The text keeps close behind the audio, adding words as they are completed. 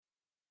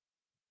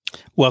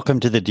Welcome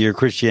to the Dear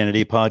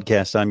Christianity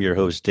podcast. I'm your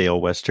host, Dale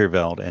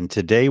Westerveld, and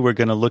today we're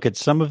going to look at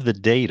some of the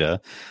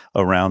data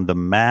around the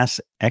mass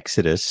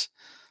exodus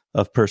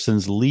of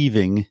persons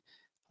leaving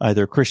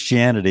either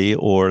Christianity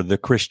or the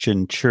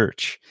Christian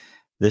church.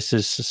 This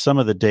is some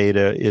of the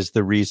data is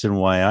the reason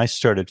why I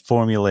started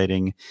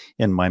formulating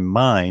in my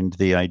mind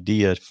the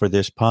idea for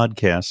this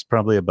podcast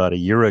probably about a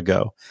year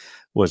ago,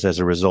 was as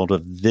a result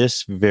of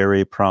this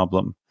very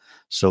problem.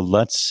 So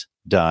let's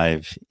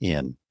dive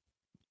in.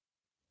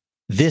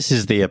 This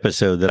is the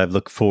episode that I've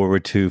looked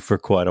forward to for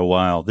quite a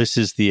while. This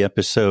is the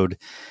episode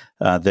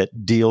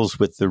that deals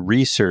with the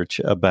research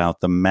about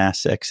the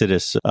mass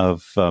exodus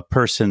of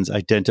persons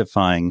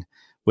identifying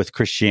with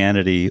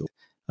Christianity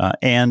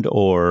and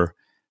or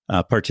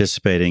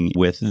participating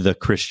with the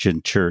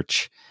Christian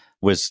church.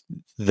 Was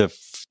the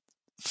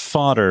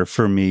fodder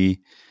for me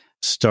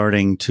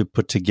starting to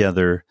put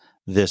together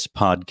this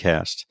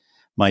podcast.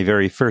 My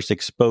very first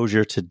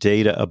exposure to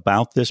data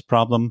about this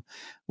problem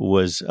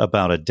was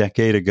about a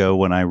decade ago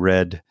when I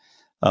read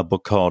a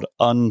book called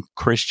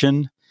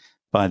unChurching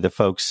by the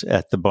folks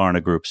at the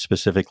Barna Group,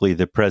 specifically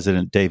the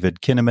president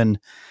David Kinnaman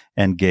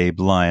and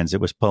Gabe Lyons.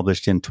 It was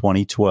published in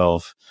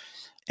 2012,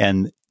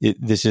 and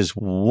this is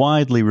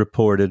widely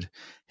reported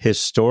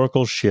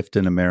historical shift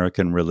in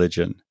American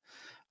religion.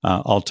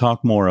 I'll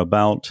talk more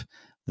about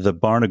the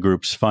Barna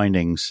Group's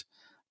findings,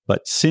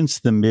 but since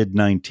the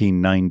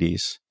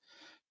mid-1990s,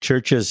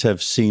 churches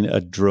have seen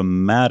a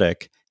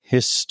dramatic,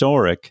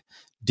 historic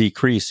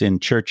decrease in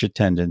church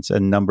attendance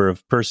and number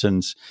of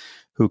persons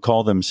who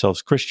call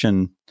themselves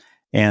Christian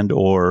and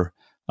or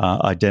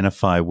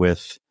identify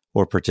with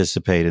or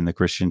participate in the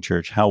Christian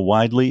church. How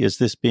widely is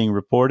this being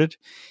reported?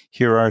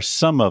 Here are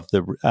some of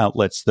the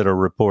outlets that are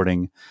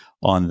reporting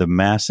on the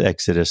mass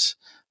exodus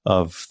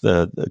of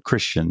the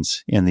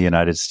Christians in the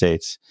United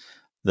States.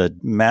 The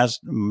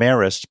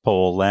Marist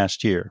poll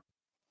last year,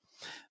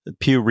 the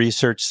Pew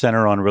Research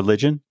Center on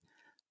Religion,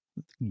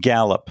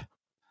 Gallup,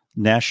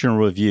 National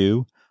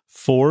Review,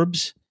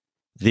 Forbes,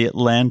 The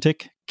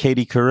Atlantic,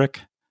 Katie Couric,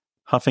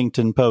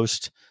 Huffington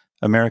Post,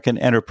 American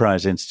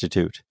Enterprise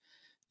Institute,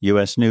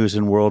 U.S. News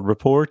and World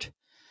Report,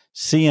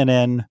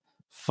 CNN,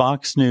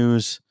 Fox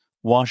News,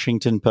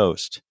 Washington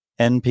Post,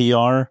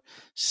 NPR,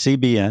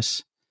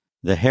 CBS,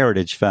 the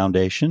Heritage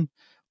Foundation,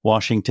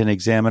 Washington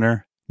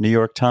Examiner, New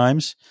York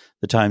Times,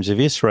 the Times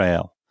of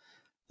Israel,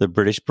 the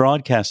British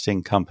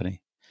Broadcasting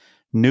Company,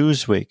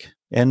 Newsweek,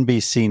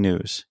 NBC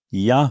News,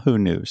 Yahoo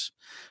News,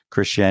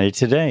 Christianity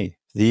Today,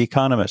 The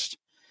Economist,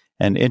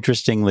 and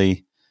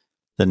interestingly,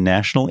 the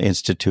National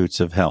Institutes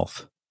of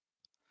Health.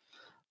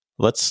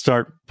 Let's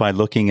start by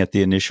looking at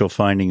the initial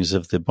findings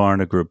of the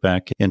Barna Group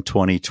back in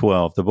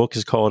 2012. The book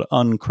is called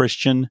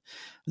unChurching.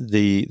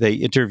 They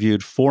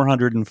interviewed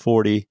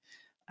 440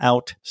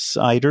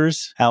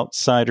 outsiders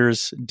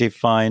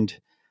defined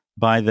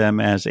by them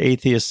as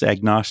atheists,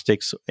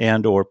 agnostics,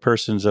 and or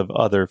persons of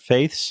other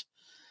faiths.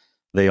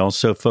 They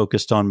also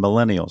focused on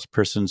millennials,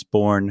 persons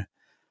born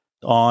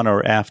on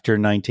or after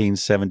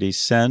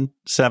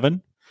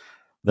 1977.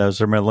 Those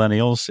are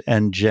millennials,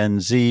 and Gen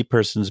Z,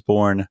 persons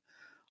born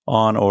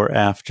on or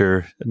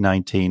after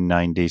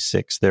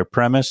 1996. Their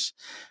premise,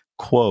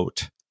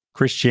 quote,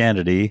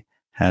 Christianity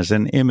has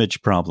an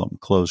image problem,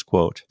 close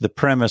quote. The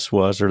premise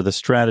was, or the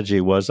strategy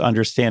was,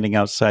 understanding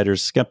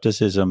outsiders'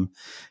 skepticism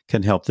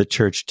can help the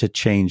church to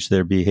change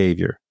their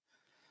behavior.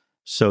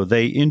 So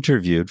they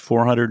interviewed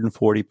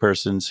 440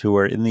 persons who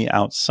are in the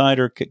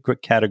outsider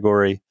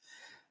category,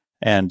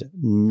 and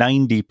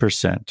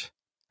 90%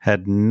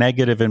 had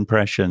negative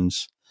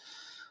impressions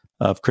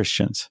of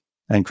Christians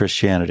and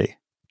Christianity.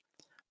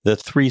 The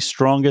three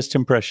strongest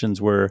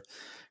impressions were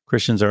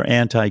Christians are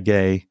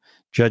anti-gay,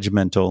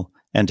 judgmental,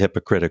 and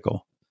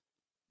hypocritical.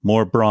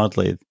 More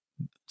broadly,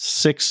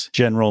 6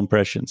 general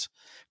impressions.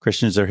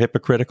 Christians are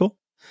hypocritical.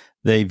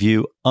 They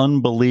view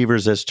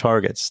unbelievers as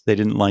targets. They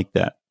didn't like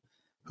that.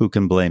 Who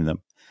can blame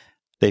them?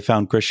 They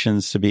found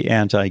Christians to be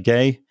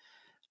anti-gay.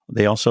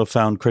 They also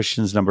found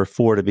Christians, number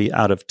 4, to be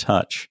out of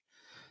touch,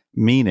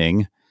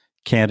 meaning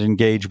can't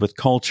engage with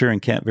culture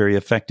and can't very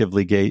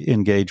effectively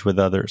engage with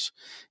others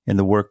in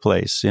the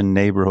workplace, in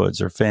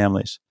neighborhoods or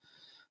families.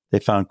 They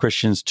found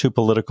Christians too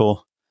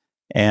political,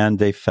 and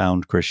they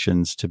found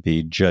Christians to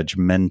be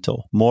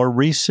judgmental. More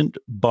recent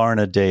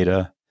Barna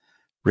data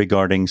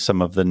regarding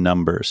some of the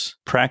numbers.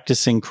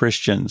 Practicing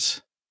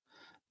Christians,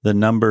 the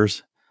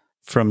numbers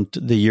from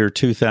the year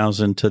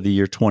 2000 to the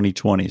year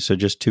 2020, so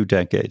just 2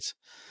 decades,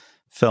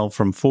 fell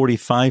from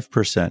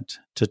 45%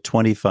 to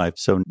 25%,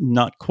 so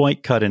not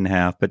quite cut in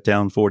half, but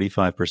down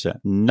 45%.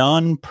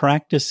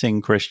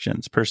 Non-practicing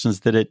Christians,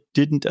 persons that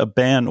didn't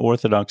abandon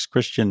Orthodox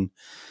Christian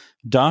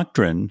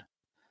doctrine,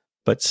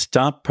 but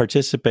stopped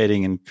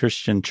participating in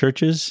Christian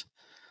churches,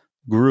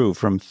 grew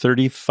from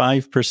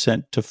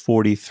 35% to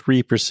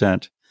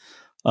 43%,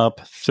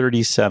 up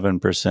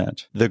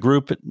 37%. The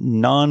group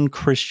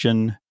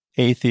non-Christian,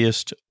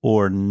 atheist,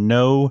 or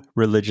no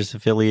religious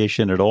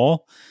affiliation at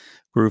all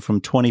grew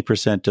from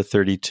 20% to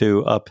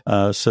 32%, up.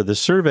 So the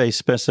survey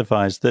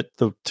specifies that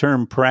the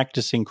term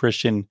practicing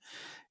Christian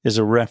is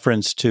a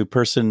reference to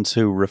persons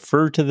who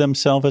refer to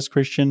themselves as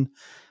Christian,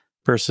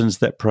 persons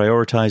that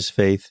prioritize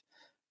faith,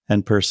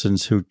 and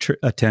persons who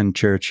attend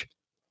church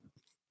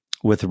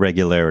with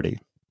regularity.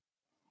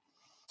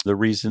 The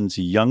reasons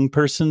young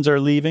persons are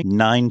leaving,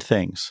 9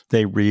 things.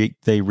 They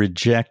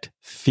reject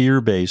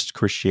fear-based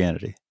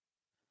Christianity.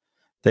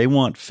 They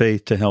want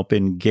faith to help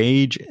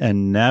engage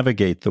and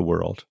navigate the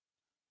world.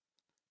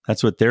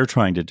 That's what they're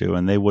trying to do,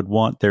 and they would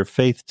want their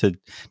faith to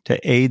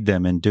aid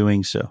them in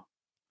doing so.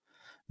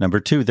 Number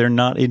 2, they're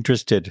not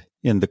interested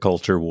in the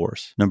culture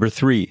wars. Number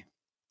 3,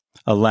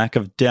 a lack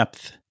of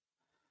depth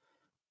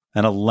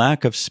and a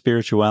lack of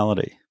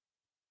spirituality.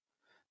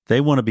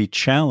 They want to be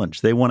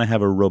challenged. They want to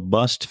have a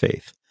robust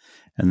faith,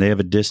 and they have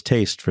a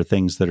distaste for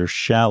things that are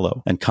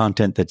shallow and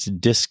content that's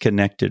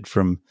disconnected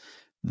from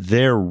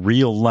their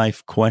real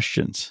life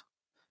questions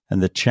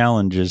and the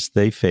challenges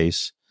they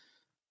face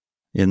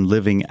in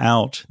living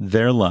out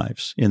their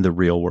lives in the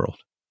real world.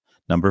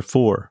 Number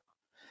 4,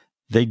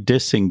 they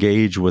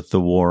disengage with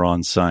the war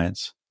on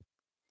science.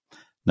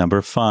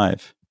 Number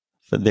 5,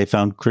 they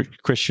found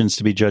Christians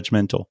to be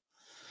judgmental,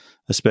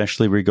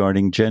 especially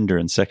regarding gender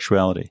and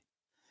sexuality.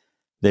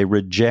 They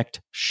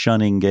reject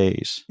shunning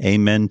gaze.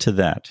 Amen to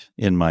that,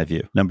 in my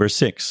view. Number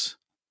 6,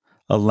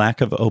 a lack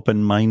of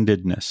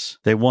open-mindedness.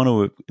 They want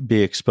to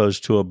be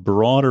exposed to a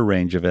broader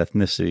range of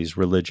ethnicities,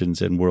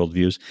 religions, and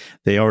worldviews.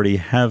 They already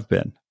have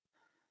been.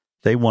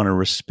 They want to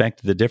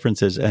respect the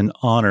differences and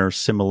honor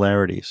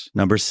similarities.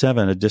 Number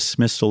 7, a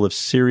dismissal of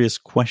serious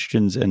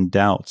questions and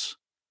doubts,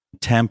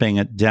 tamping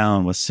it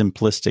down with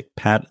simplistic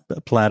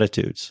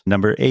platitudes.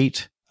 Number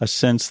 8, a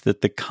sense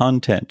that the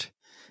content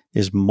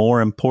is more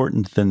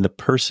important than the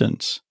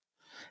persons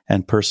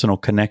and personal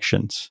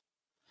connections.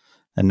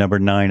 And number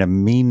 9, a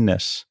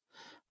meanness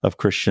of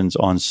Christians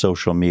on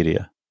social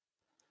media.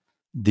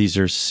 These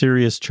are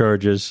serious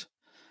charges.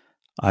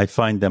 I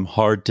find them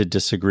hard to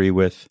disagree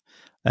with,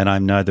 and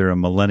I'm neither a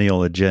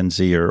millennial, a Gen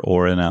Zer,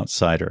 or an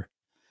outsider.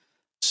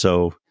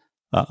 So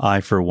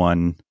I, for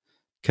one,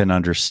 can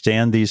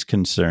understand these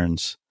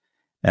concerns,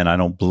 and I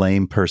don't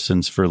blame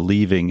persons for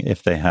leaving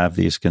if they have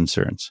these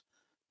concerns.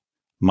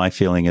 My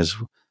feeling is,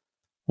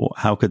 well,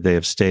 how could they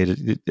have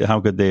stayed?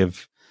 How could they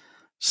have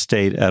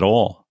stayed at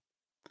all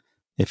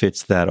if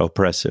it's that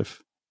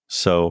oppressive?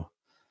 So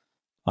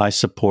I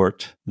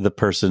support the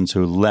persons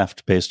who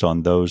left based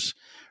on those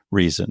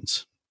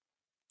reasons.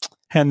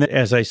 And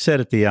as I said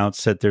at the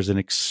outset, there's an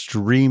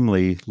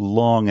extremely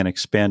long and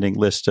expanding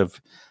list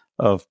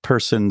of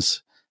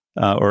persons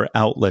or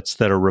outlets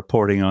that are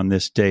reporting on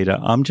this data.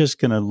 I'm just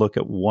going to look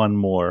at one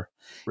more.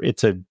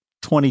 It's a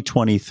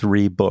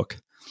 2023 book,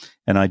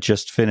 and I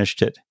just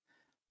finished it.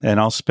 And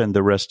I'll spend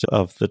the rest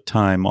of the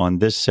time on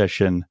this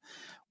session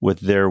with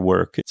their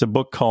work. It's a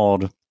book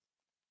called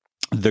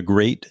The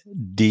Great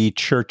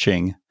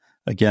DeChristianing,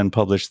 again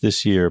published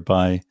this year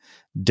by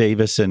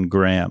Davis and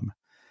Graham.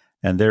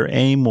 And their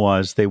aim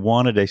was they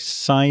wanted a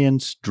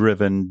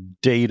science-driven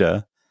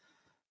data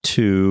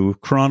to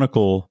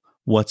chronicle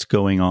what's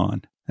going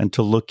on and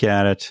to look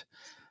at it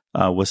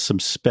with some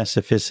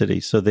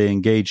specificity. So they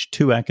engaged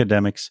 2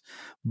 academics,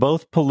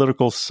 both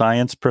political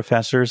science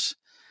professors,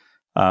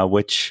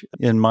 which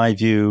in my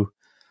view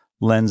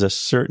lends a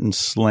certain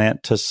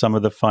slant to some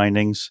of the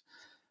findings,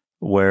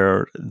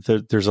 where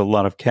there's a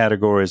lot of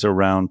categories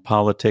around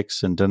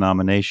politics and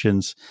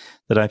denominations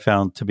that I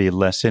found to be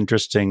less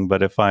interesting.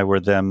 But if I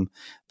were them,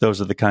 those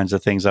are the kinds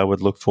of things I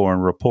would look for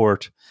and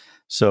report.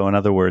 So in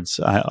other words,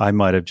 I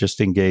might have just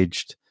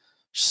engaged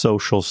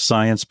social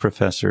science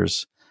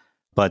professors,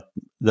 but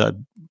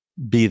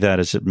be that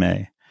as it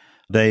may.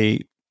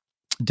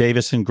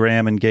 Davis and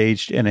Graham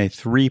engaged in a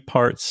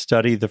 3-part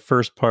study. The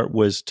first part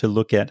was to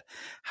look at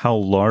how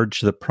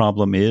large the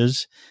problem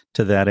is.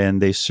 To that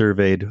end, they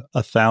surveyed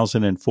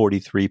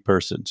 1,043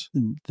 persons.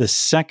 The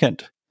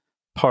second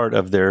part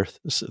of their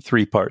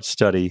 3-part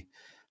study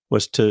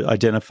was to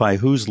identify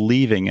who's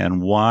leaving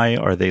and why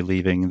are they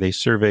leaving. They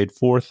surveyed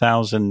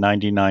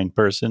 4,099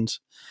 persons.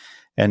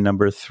 And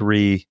number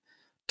 3,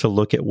 to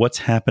look at what's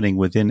happening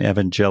within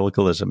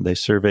evangelicalism. They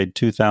surveyed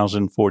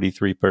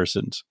 2,043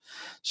 persons.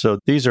 So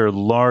these are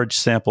large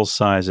sample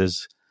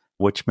sizes,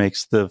 which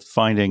makes the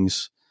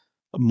findings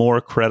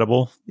more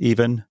credible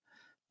even,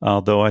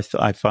 although I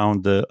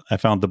found the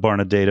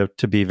Barna data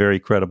to be very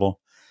credible.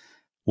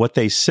 What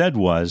they said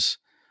was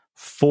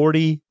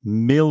 40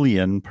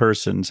 million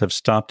persons have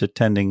stopped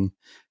attending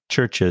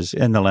churches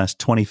in the last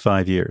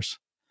 25 years.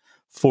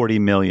 40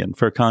 million.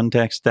 For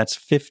context, that's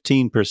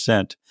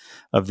 15%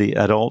 of the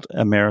adult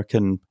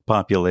American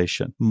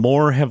population.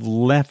 More have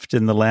left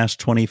in the last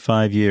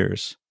 25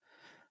 years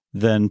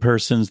than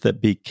persons that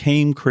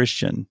became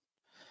Christian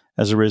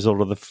as a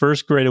result of the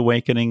First Great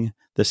Awakening,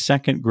 the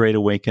Second Great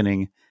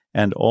Awakening,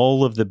 and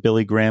all of the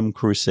Billy Graham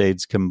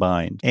crusades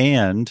combined.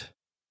 And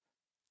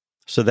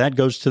so that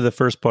goes to the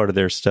first part of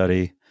their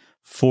study.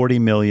 40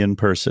 million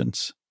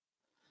persons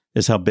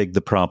is how big the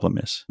problem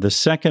is. The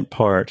second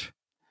part,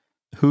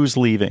 who's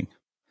leaving?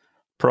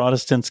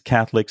 Protestants,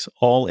 Catholics,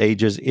 all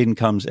ages,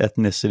 incomes,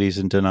 ethnicities,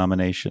 and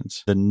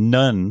denominations. The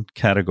none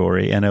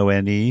category,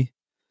 None,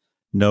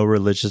 no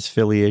religious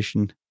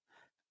affiliation.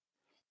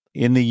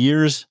 In the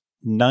years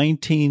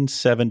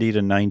 1970 to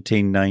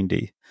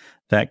 1990,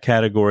 that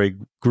category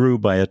grew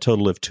by a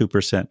total of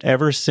 2%.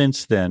 Ever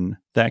since then,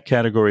 that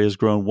category has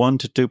grown 1%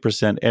 to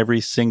 2%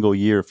 every single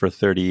year for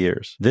 30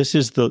 years. This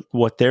is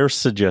what they're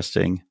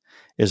suggesting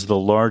is the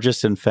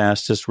largest and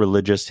fastest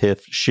religious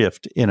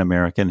shift in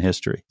American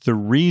history. The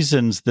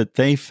reasons that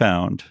they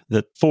found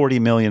that 40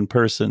 million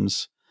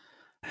persons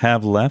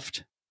have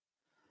left: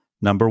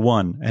 number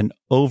one, an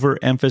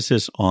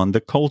overemphasis on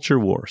the culture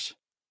wars.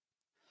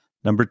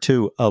 Number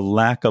two, a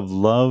lack of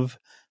love,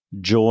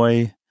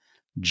 joy,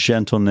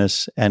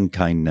 gentleness, and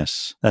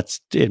kindness.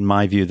 That's, in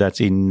my view, that's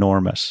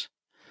enormous.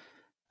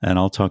 And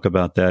I'll talk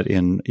about that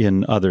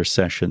in other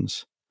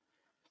sessions.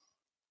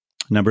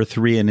 Number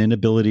three, an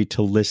inability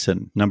to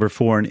listen. Number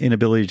four, an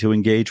inability to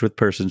engage with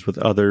persons with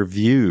other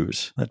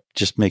views. That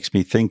just makes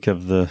me think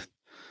of the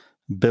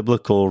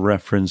biblical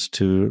reference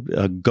to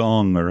a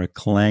gong or a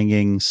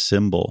clanging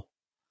cymbal.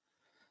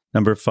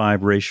 Number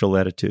five, racial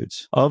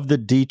attitudes. Of the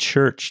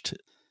de-churched,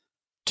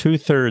 at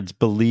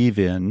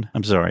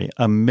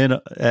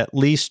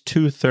least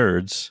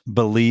two-thirds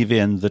believe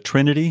in the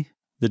Trinity,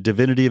 the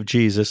divinity of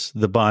Jesus,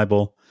 the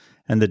Bible,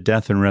 and the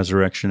death and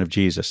resurrection of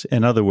Jesus.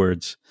 In other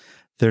words,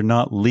 they're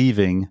not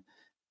leaving.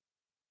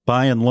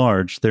 By and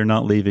large, they're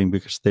not leaving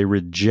because they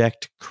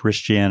reject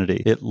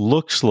Christianity. It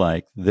looks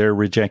like they're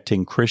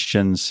rejecting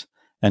Christians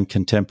and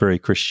contemporary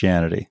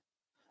Christianity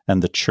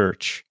and the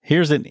church.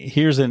 Here's an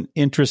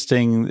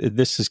interesting,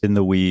 this is in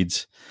the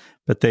weeds,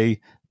 but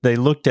they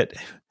looked at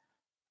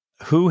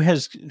who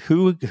has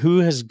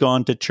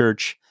gone to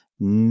church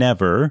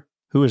who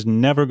has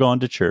never gone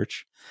to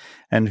church,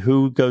 and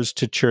who goes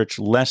to church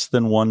less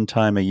than one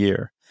time a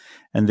year.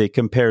 And they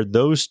compared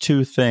those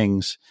two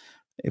things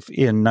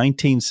in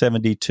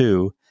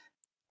 1972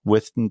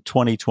 with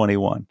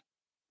 2021.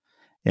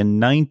 In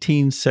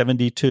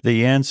 1972,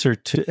 the answer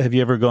to, have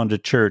you ever gone to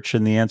church?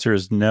 And the answer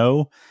is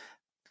no.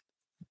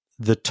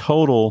 The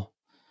total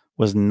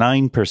was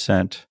 9%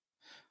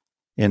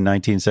 in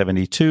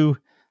 1972.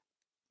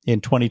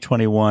 In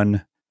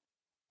 2021,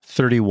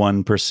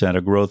 31%,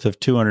 a growth of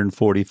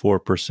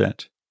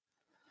 244%.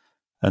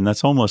 And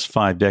that's almost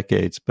 5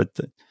 decades, but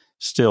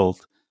still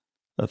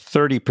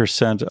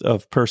 30%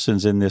 of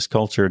persons in this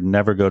culture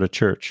never go to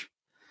church.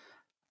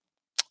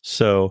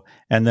 So,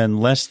 and then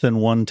less than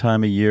one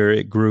time a year,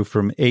 it grew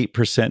from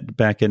 8%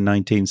 back in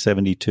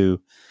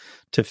 1972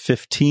 to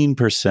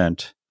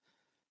 15%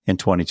 in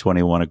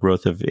 2021, a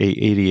growth of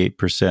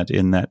 88%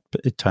 in that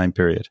time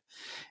period.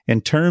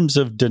 In terms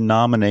of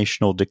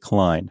denominational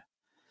decline,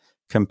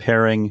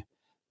 comparing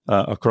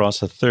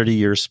across a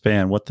 30-year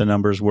span, what the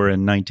numbers were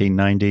in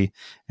 1990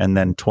 and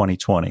then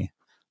 2020.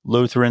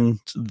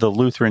 The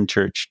Lutheran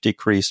Church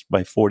decreased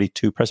by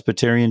 42%,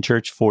 Presbyterian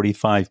Church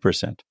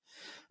 45%,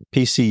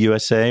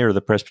 PCUSA, or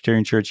the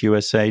Presbyterian Church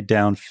USA,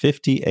 down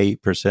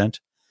 58%,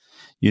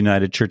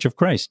 United Church of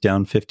Christ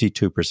down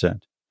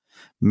 52%.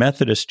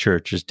 Methodist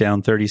Church is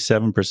down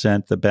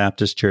 37%, the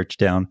Baptist Church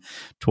down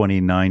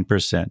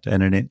 29%.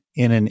 And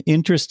in an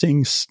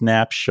interesting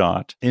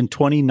snapshot, in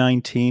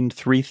 2019,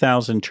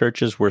 3,000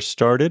 churches were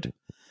started,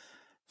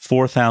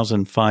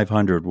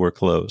 4,500 were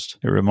closed.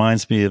 It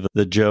reminds me of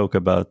the joke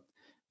about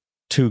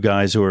two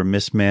guys who are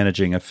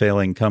mismanaging a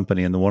failing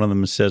company, and one of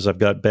them says, "I've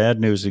got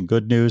bad news and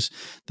good news.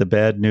 The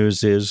bad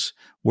news is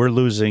we're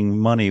losing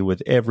money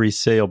with every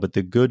sale, but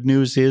the good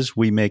news is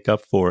we make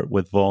up for it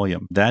with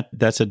volume."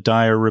 That's a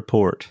dire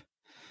report.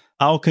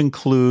 I'll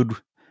conclude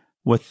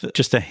with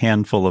just a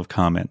handful of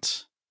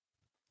comments.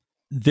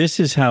 This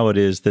is how it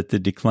is that the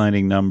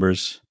declining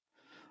numbers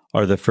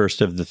are the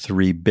first of the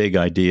three big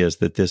ideas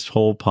that this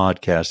whole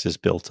podcast is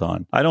built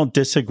on. I don't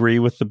disagree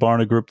with the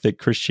Barna Group that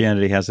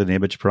Christianity has an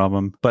image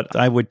problem, but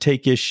I would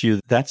take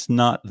issue that's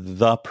not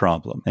the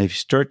problem. And if you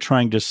start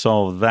trying to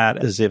solve that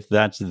as if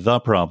that's the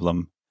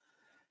problem,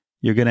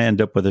 you're going to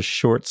end up with a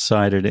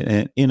short-sighted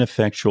and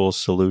ineffectual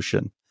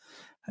solution.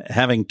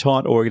 Having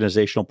taught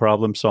organizational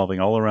problem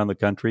solving all around the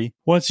country,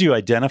 once you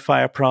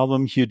identify a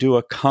problem, you do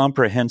a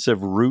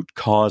comprehensive root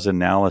cause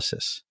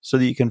analysis so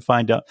that you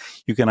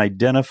can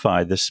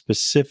identify the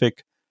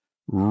specific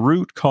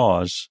root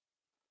cause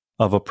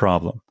of a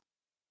problem,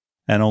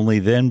 and only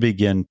then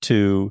begin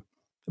to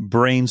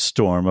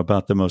brainstorm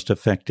about the most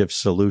effective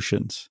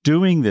solutions.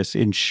 Doing this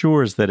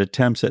ensures that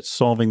attempts at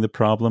solving the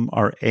problem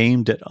are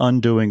aimed at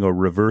undoing or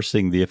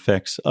reversing the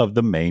effects of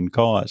the main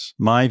cause.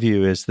 My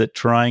view is that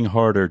trying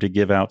harder to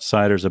give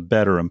outsiders a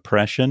better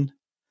impression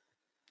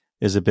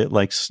is a bit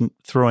like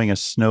throwing a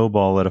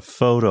snowball at a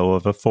photo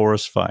of a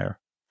forest fire.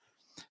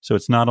 So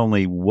it's not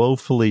only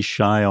woefully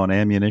shy on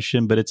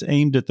ammunition, but it's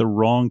aimed at the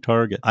wrong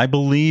target. I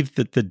believe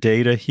that the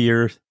data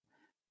here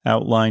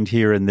outlined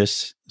here in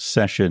this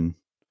session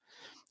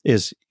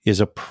is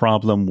a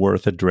problem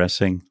worth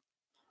addressing.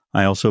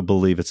 I also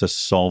believe it's a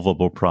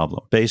solvable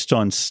problem. Based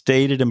on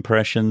stated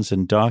impressions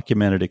and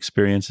documented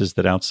experiences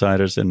that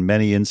outsiders and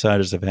many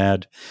insiders have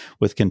had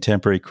with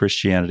contemporary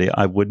Christianity,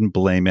 I wouldn't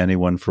blame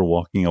anyone for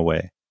walking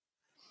away.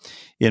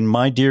 In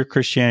my Dear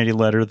Christianity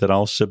letter that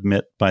I'll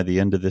submit by the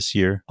end of this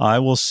year, I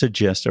will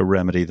suggest a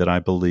remedy that I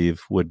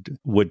believe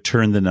would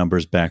turn the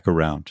numbers back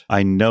around.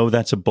 I know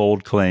that's a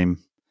bold claim,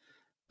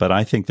 but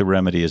I think the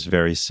remedy is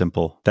very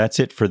simple. That's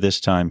it for this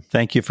time.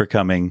 Thank you for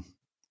coming.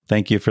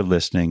 Thank you for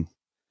listening.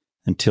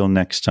 Until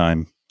next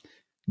time,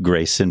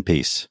 grace and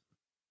peace.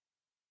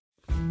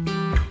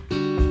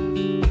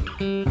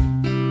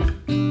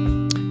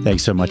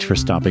 Thanks so much for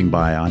stopping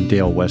by. I'm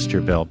Dale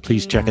Westerveld.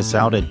 Please check us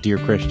out at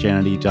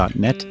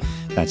DearChristianity.net.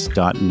 That's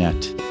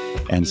 .net.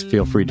 And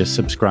feel free to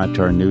subscribe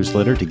to our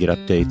newsletter to get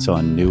updates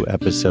on new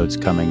episodes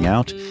coming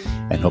out,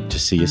 and hope to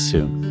see you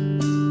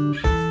soon.